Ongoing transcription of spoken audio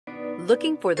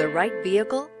Looking for the right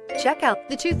vehicle? Check out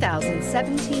the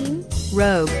 2017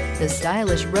 Rogue. The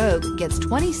stylish Rogue gets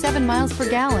 27 miles per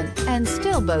gallon and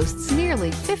still boasts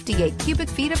nearly 58 cubic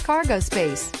feet of cargo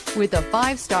space. With a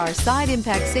 5-star side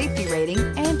impact safety rating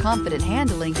and confident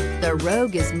handling, the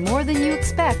Rogue is more than you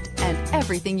expect and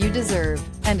everything you deserve,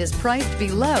 and is priced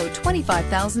below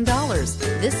 $25,000.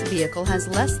 This vehicle has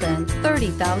less than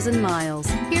 30,000 miles.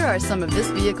 Here are some of this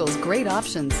vehicle's great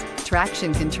options: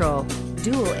 traction control,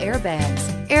 dual airbags,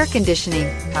 air conditioning,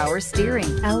 power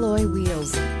steering, alloy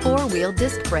wheels, 4-wheel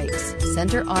disc brakes,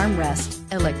 center armrest,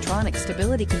 electronic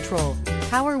stability control,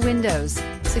 power windows,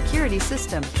 security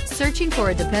system. Searching for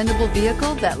a dependable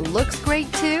vehicle that looks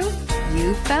great too?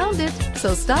 You found it,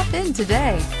 so stop in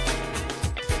today.